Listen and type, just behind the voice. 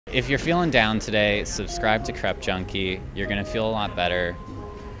If you're feeling down today, subscribe to Crepjunkie. You're gonna feel a lot better.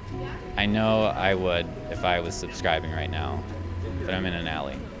 I know I would if I was subscribing right now, but I'm in an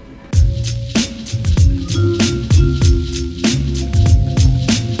alley.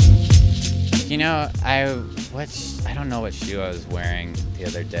 You know, I don't know what shoe I was wearing the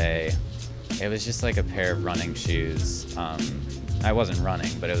other day. It was just like a pair of running shoes. I wasn't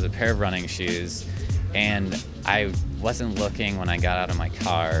running, but it was a pair of running shoes, and I wasn't looking when I got out of my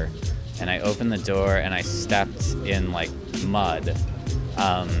car, and I opened the door and I stepped in like mud.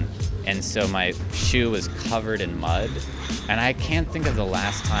 And so my shoe was covered in mud, and I can't think of the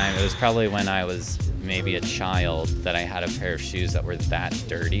last time. It was probably when I was maybe a child that I had a pair of shoes that were that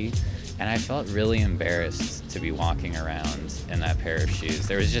dirty, and I felt really embarrassed to be walking around in that pair of shoes.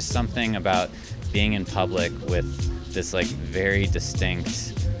 There was just something about being in public with this like very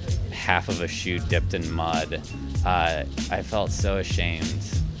distinct half of a shoe dipped in mud. I felt so ashamed,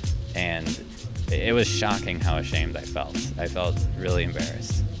 and it was shocking how ashamed I felt. I felt really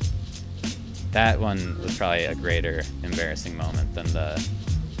embarrassed. That one was probably a greater embarrassing moment than the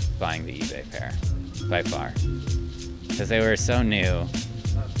buying the eBay pair, by far. Because they were so new,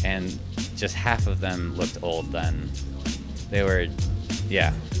 and just half of them looked old then. They were,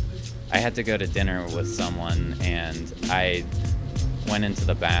 yeah. I had to go to dinner with someone, and I went into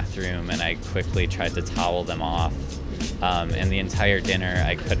the bathroom and I quickly tried to towel them off. And the entire dinner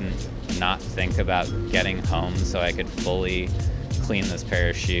I couldn't not think about getting home so I could fully clean this pair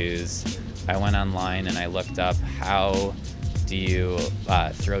of shoes. I went online and I looked up how do you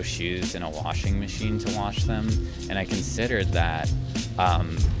throw shoes in a washing machine to wash them, and I considered that,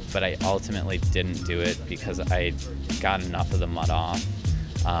 but I ultimately didn't do it because I got enough of the mud off,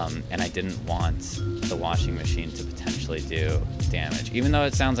 and I didn't want the washing machine to potentially do damage. Even though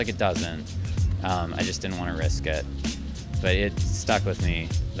it sounds like it doesn't, I just didn't want to risk it. But it stuck with me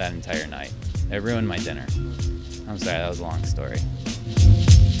that entire night. It ruined my dinner. I'm sorry, that was a long story.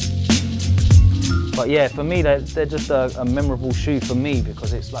 But yeah, for me, they're just a memorable shoe for me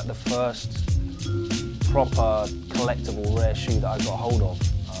because it's like the first proper collectible rare shoe that I got hold of,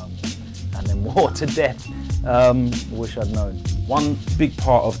 and then wore to death. Wish I'd known. One big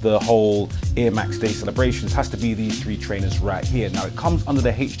part of the whole Air Max Day celebrations has to be these three trainers right here. Now it comes under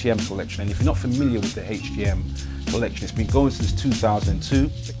the HTM collection, and if you're not familiar with the HTM collection, it's been going since 2002.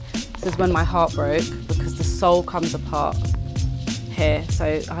 This is when my heart broke because the sole comes apart here,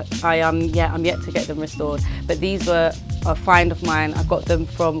 so I'm yet to get them restored. But these were a find of mine. I got them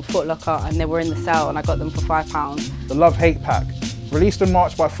from Footlocker and they were in the sale, and I got them for £5. The Love Hate Pack, released in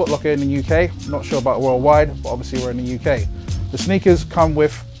March by Footlocker in the UK. Not sure about worldwide, but obviously we're in the UK. The sneakers come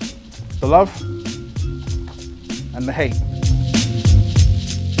with the love and the hate.